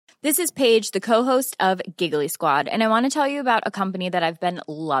This is Paige, the co-host of Giggly Squad, and I want to tell you about a company that I've been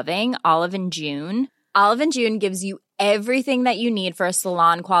loving, Olive and June. Olive and June gives you everything that you need for a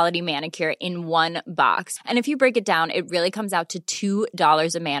salon-quality manicure in one box. And if you break it down, it really comes out to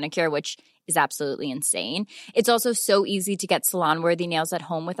 $2 a manicure, which is absolutely insane. It's also so easy to get salon-worthy nails at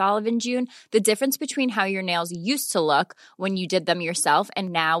home with Olive and June. The difference between how your nails used to look when you did them yourself and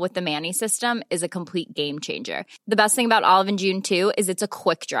now with the Mani system is a complete game changer. The best thing about Olive and June, too, is it's a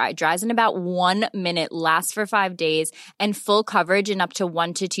quick dry. Dries in about 1 minute, lasts for 5 days, and full coverage in up to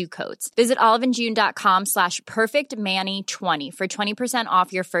 1 to 2 coats. Visit oliveandjune.com/perfectmani20 for 20%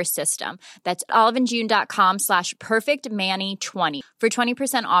 off your first system. That's oliveandjune.com/perfectmani20 for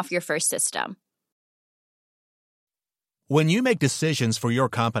 20% off your first system. When you make decisions for your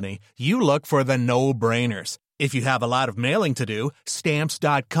company, you look for the no-brainers. If you have a lot of mailing to do,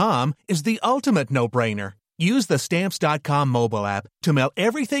 Stamps.com is the ultimate no-brainer. Use the Stamps.com mobile app to mail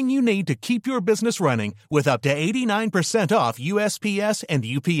everything you need to keep your business running with up to 89% off USPS and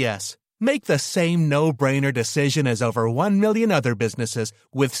UPS. Make the same no-brainer decision as over 1 million other businesses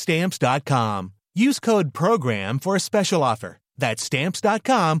with Stamps.com. Use code PROGRAM for a special offer. That's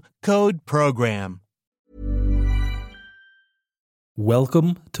Stamps.com, code PROGRAM.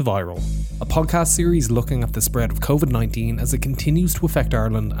 Welcome to Viral, a podcast series looking at the spread of COVID-19 as it continues to affect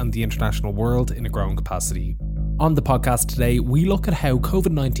Ireland and the international world in a growing capacity. On the podcast today, we look at how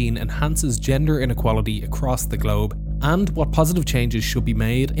COVID-19 enhances gender inequality across the globe and what positive changes should be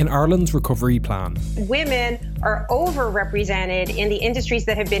made in Ireland's recovery plan. Women are overrepresented in the industries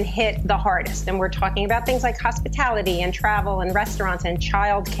that have been hit the hardest. And we're talking about things like hospitality and travel and restaurants and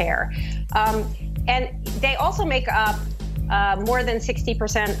childcare. And they also make up more than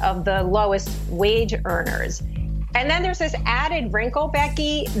 60% of the lowest wage earners. And then there's this added wrinkle,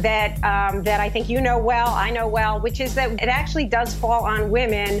 Becky, that I think you know well, I know well, which is that it actually does fall on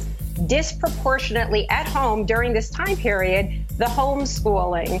women disproportionately at home during this time period, the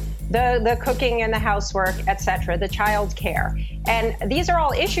homeschooling, the cooking and the housework, etc., the child care. And these are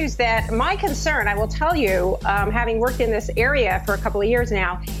all issues that my concern, I will tell you, having worked in this area for a couple of years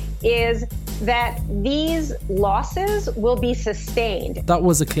now, is that these losses will be sustained. That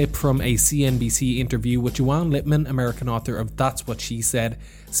was a clip from a CNBC interview with Joanne Littman, American author of That's What She Said,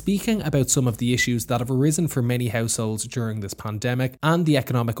 speaking about some of the issues that have arisen for many households during this pandemic and the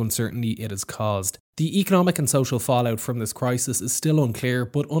economic uncertainty it has caused. The economic and social fallout from this crisis is still unclear,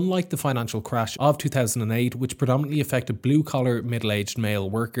 but unlike the financial crash of 2008, which predominantly affected blue-collar, middle-aged male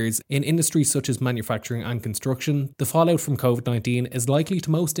workers in industries such as manufacturing and construction, the fallout from COVID-19 is likely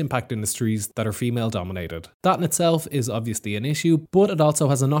to most impact industries that are female-dominated. That in itself is obviously an issue, but it also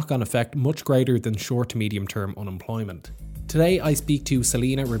has a knock-on effect much greater than short to medium-term unemployment. Today I speak to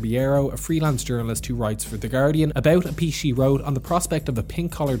Selena Ribeiro, a freelance journalist who writes for The Guardian, about a piece she wrote on the prospect of a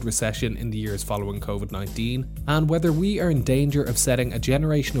pink-collared recession in the years following COVID-19 and whether we are in danger of setting a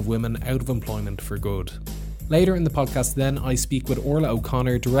generation of women out of employment for good. Later in the podcast then, I speak with Orla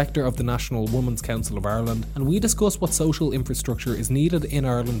O'Connor, Director of the National Women's Council of Ireland, and we discuss what social infrastructure is needed in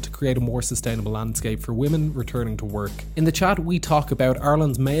Ireland to create a more sustainable landscape for women returning to work. In the chat, we talk about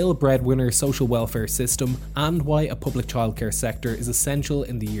Ireland's male breadwinner social welfare system and why a public childcare sector is essential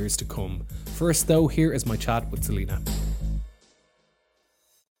in the years to come. First though, here is my chat with Selena.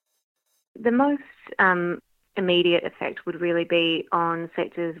 The most immediate effect would really be on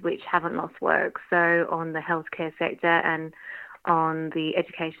sectors which haven't lost work, so on the healthcare sector and on the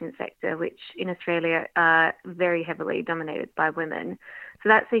education sector, which in Australia are very heavily dominated by women. So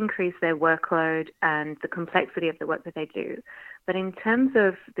that's increased their workload and the complexity of the work that they do. But in terms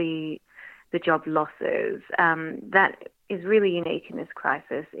of the job losses, that is really unique in this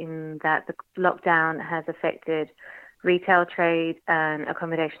crisis in that the lockdown has affected retail trade and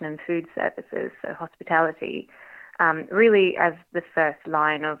accommodation and food services, so hospitality, really as the first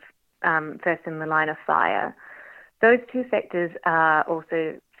in the line of fire. Those two sectors are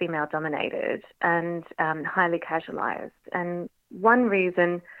also female dominated and highly casualised. And one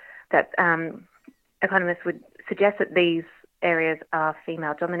reason that economists would suggest that these areas are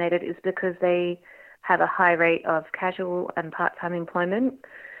female dominated is because they have a high rate of casual and part-time employment.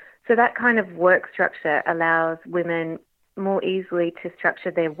 So that kind of work structure allows women more easily to structure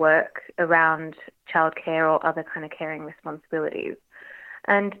their work around childcare or other kind of caring responsibilities.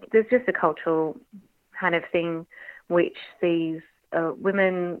 And there's just a cultural kind of thing which sees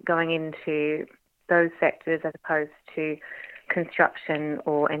women going into those sectors as opposed to construction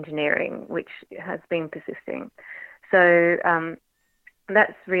or engineering, which has been persisting. So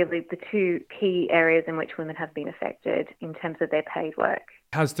That's really the two key areas in which women have been affected in terms of their paid work.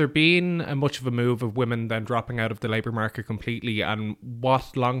 Has there been much of a move of women then dropping out of the labour market completely? And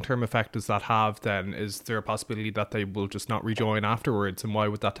what long-term effect does that have then? Is there a possibility that they will just not rejoin afterwards? And why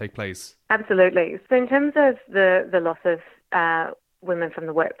would that take place? Absolutely. So in terms of the loss of women from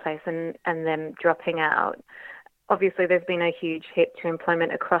the workplace and them dropping out, obviously there's been a huge hit to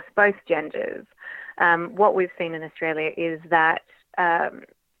employment across both genders. What we've seen in Australia is that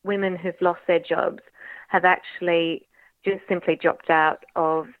women who've lost their jobs have actually just simply dropped out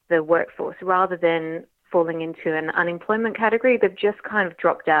of the workforce rather than falling into an unemployment category. They've just kind of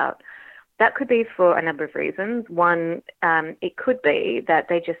dropped out. That could be for a number of reasons. One, it could be that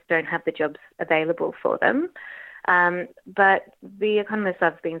they just don't have the jobs available for them. But the economists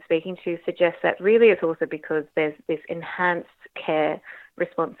I've been speaking to suggest that really it's also because there's this enhanced care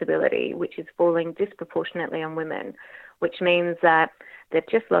responsibility, which is falling disproportionately on women, which means that they've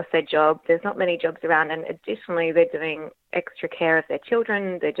just lost their job. There's not many jobs around. And additionally, they're doing extra care of their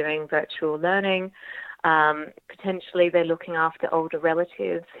children. They're doing virtual learning. Potentially, they're looking after older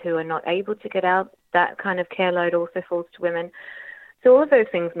relatives who are not able to get out. That kind of care load also falls to women. So all of those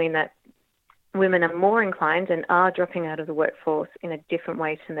things mean that women are more inclined and are dropping out of the workforce in a different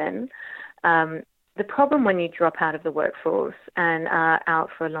way to men. The problem when you drop out of the workforce and are out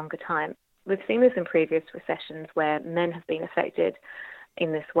for a longer time, we've seen this in previous recessions where men have been affected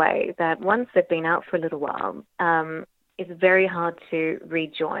in this way, that once they've been out for a little while, it's very hard to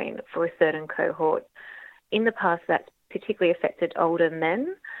rejoin for a certain cohort. In the past, that's particularly affected older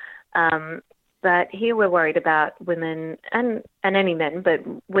men. But here we're worried about women and any men, but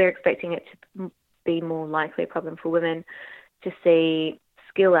we're expecting it to be more likely a problem for women to see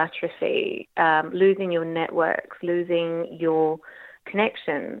skill atrophy, losing your networks, losing your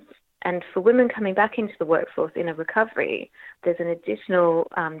connections. And for women coming back into the workforce in a recovery, there's an additional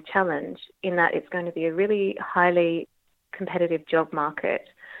challenge in that it's going to be a really highly competitive job market.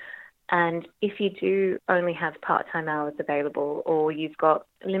 And if you do only have part-time hours available, or you've got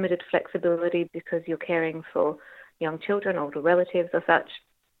limited flexibility because you're caring for young children, older relatives or such,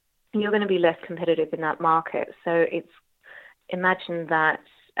 you're going to be less competitive in that market. So imagine that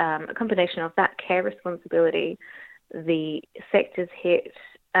a combination of that care responsibility, the sector's hit,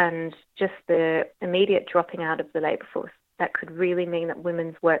 and just the immediate dropping out of the labour force, that could really mean that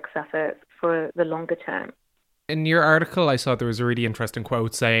women's work suffers for the longer term. In your article, I saw there was a really interesting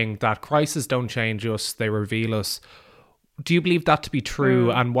quote saying that crises don't change us, they reveal us. Do you believe that to be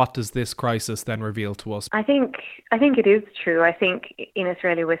true? And what does this crisis then reveal to us? I think it is true. I think in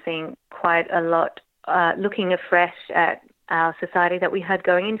Australia we're seeing quite a lot looking afresh at our society that we had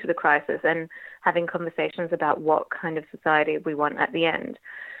going into the crisis and having conversations about what kind of society we want at the end.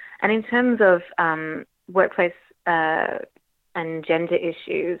 And in terms of workplace and gender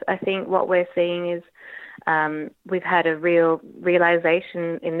issues, I think what we're seeing is we've had a real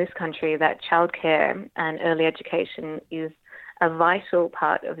realization in this country that childcare and early education is a vital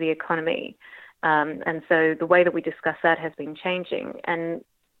part of the economy. And so the way that we discuss that has been changing. And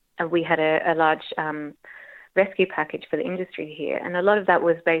we had a large rescue package for the industry here. And a lot of that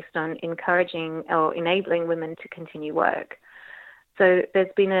was based on encouraging or enabling women to continue work. So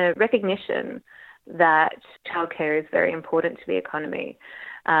there's been a recognition that childcare is very important to the economy.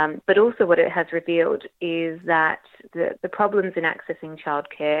 But also what it has revealed is that the problems in accessing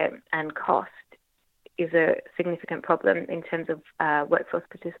childcare and cost is a significant problem in terms of workforce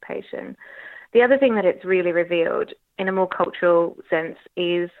participation. The other thing that it's really revealed in a more cultural sense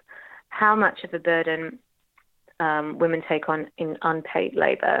is how much of a burden women take on in unpaid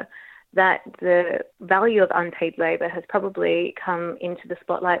labour, that the value of unpaid labour has probably come into the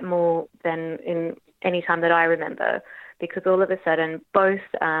spotlight more than in any time that I remember, because all of a sudden both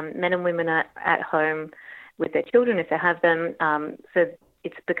men and women are at home with their children if they have them, so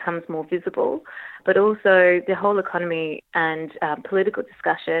it becomes more visible. But also the whole economy and political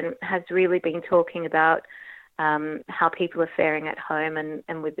discussion has really been talking about how people are faring at home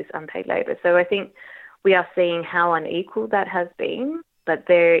and with this unpaid labour. So I think we are seeing how unequal that has been, but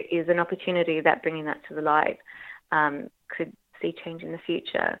there is an opportunity that bringing that to the light could see change in the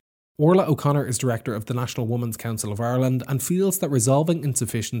future. Orla O'Connor is director of the National Women's Council of Ireland and feels that resolving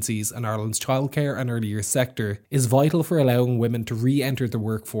insufficiencies in Ireland's childcare and early years sector is vital for allowing women to re-enter the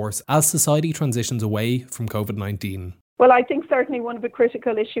workforce as society transitions away from COVID-19. Well, I think certainly one of the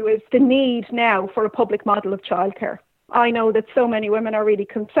critical issues is the need now for a public model of childcare. I know that so many women are really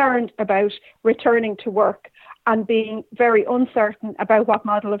concerned about returning to work and being very uncertain about what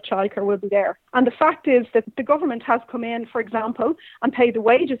model of childcare will be there. And the fact is that the government has come in, for example, and paid the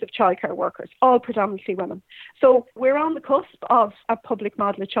wages of childcare workers, all predominantly women. So we're on the cusp of a public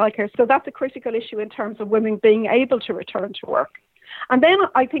model of childcare. So that's a critical issue in terms of women being able to return to work. And then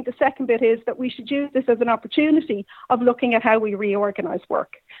I think the second bit is that we should use this as an opportunity of looking at how we reorganise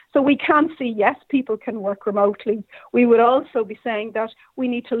work. So we can see, yes, people can work remotely. We would also be saying that we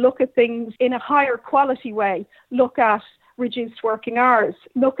need to look at things in a higher quality way, look at reduced working hours,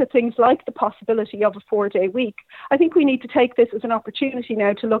 look at things like the possibility of a 4-day week. I think we need to take this as an opportunity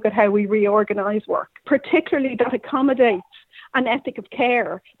now to look at how we reorganise work, particularly that accommodates an ethic of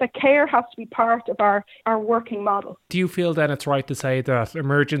care, that care has to be part of our working model. Do you feel then it's right to say that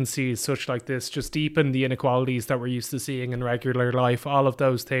emergencies such like this just deepen the inequalities that we're used to seeing in regular life? All of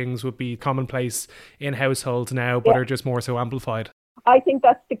those things would be commonplace in households now, but are just more so amplified. I think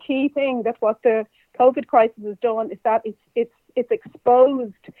that's the key thing, that what the COVID crisis has done is that it's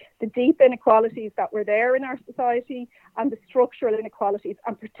exposed the deep inequalities that were there in our society and the structural inequalities,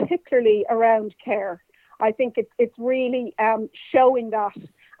 and particularly around care. I think it's really showing that.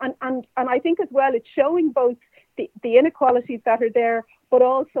 And I think as well, it's showing both the inequalities that are there, but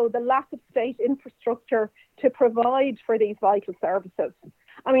also the lack of state infrastructure to provide for these vital services.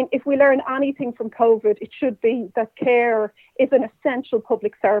 I mean, if we learn anything from COVID, it should be that care is an essential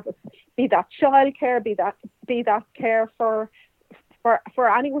public service, be that childcare, be that care for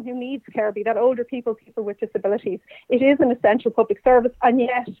anyone who needs care, be that older people with disabilities. It is an essential public service, and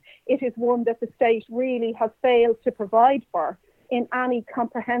yet it is one that the state really has failed to provide for in any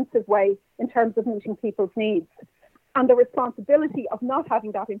comprehensive way in terms of meeting people's needs. And the responsibility of not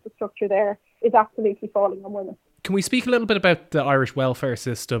having that infrastructure there is absolutely falling on women. Can we speak a little bit about the Irish welfare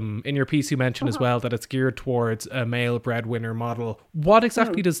system? In your piece you mentioned as well that it's geared towards a male breadwinner model. What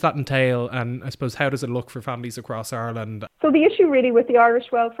exactly does that entail, and I suppose how does it look for families across Ireland? So the issue really with the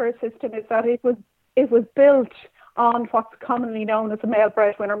Irish welfare system is that it was built on what's commonly known as a male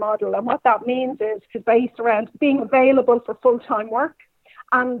breadwinner model, and what that means is it's based around being available for full-time work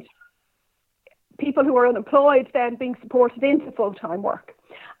and people who are unemployed then being supported into full-time work.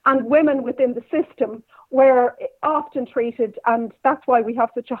 And women within the system were often treated, and that's why we have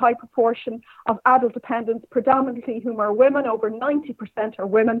such a high proportion of adult dependents, predominantly whom are women. Over 90% are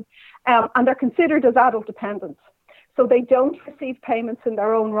women, and they're considered as adult dependents. So they don't receive payments in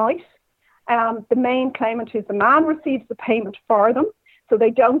their own right. The main claimant, who's the man, receives the payment for them. So they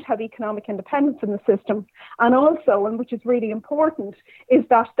don't have economic independence in the system. And also, and which is really important, is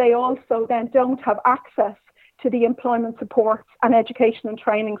that they also then don't have access to the employment supports and education and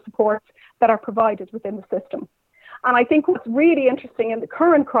training supports that are provided within the system. And I think what's really interesting in the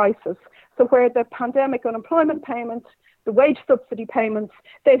current crisis, so where the pandemic unemployment payments, the wage subsidy payments,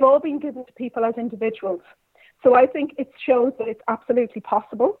 they've all been given to people as individuals. So I think it shows that it's absolutely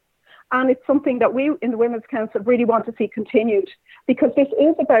possible. And it's something that we in the Women's Council really want to see continued, because this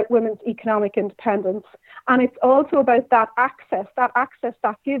is about women's economic independence. And it's also about that access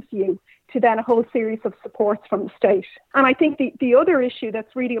that gives you to then a whole series of supports from the state. And I think the other issue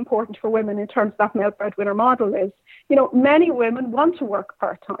that's really important for women in terms of that male breadwinner model is, many women want to work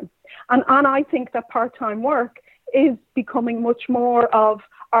part-time. And I think that part-time work is becoming much more of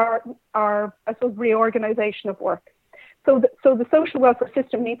our I suppose, reorganisation of work. So the social welfare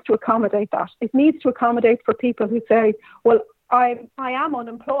system needs to accommodate that. It needs to accommodate for people who say, well, I am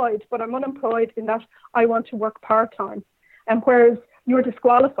unemployed, but I'm unemployed in that I want to work part-time. And whereas you're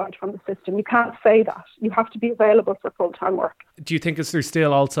disqualified from the system, you can't say that. You have to be available for full-time work. Do you think there's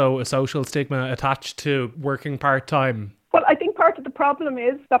still also a social stigma attached to working part-time? Well, I think part of the problem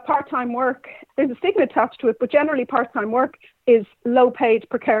is that part-time work, there's a stigma attached to it, but generally part-time work is low-paid,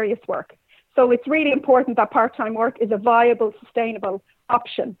 precarious work. So it's really important that part-time work is a viable, sustainable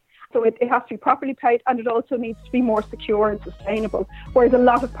option. So it has to be properly paid, and it also needs to be more secure and sustainable. Whereas a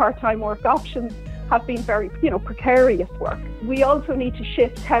lot of part-time work options have been very, precarious work. We also need to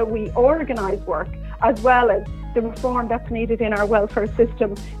shift how we organise work, as well as the reform that's needed in our welfare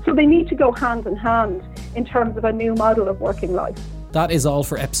system. So they need to go hand in hand in terms of a new model of working life. That is all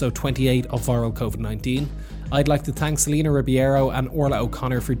for episode 28 of Viral COVID-19. I'd like to thank Selena Ribeiro and Orla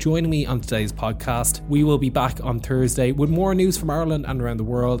O'Connor for joining me on today's podcast. We will be back on Thursday with more news from Ireland and around the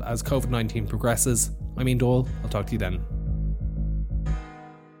world as COVID-19 progresses. I'm Ian Dole. I'll talk to you then.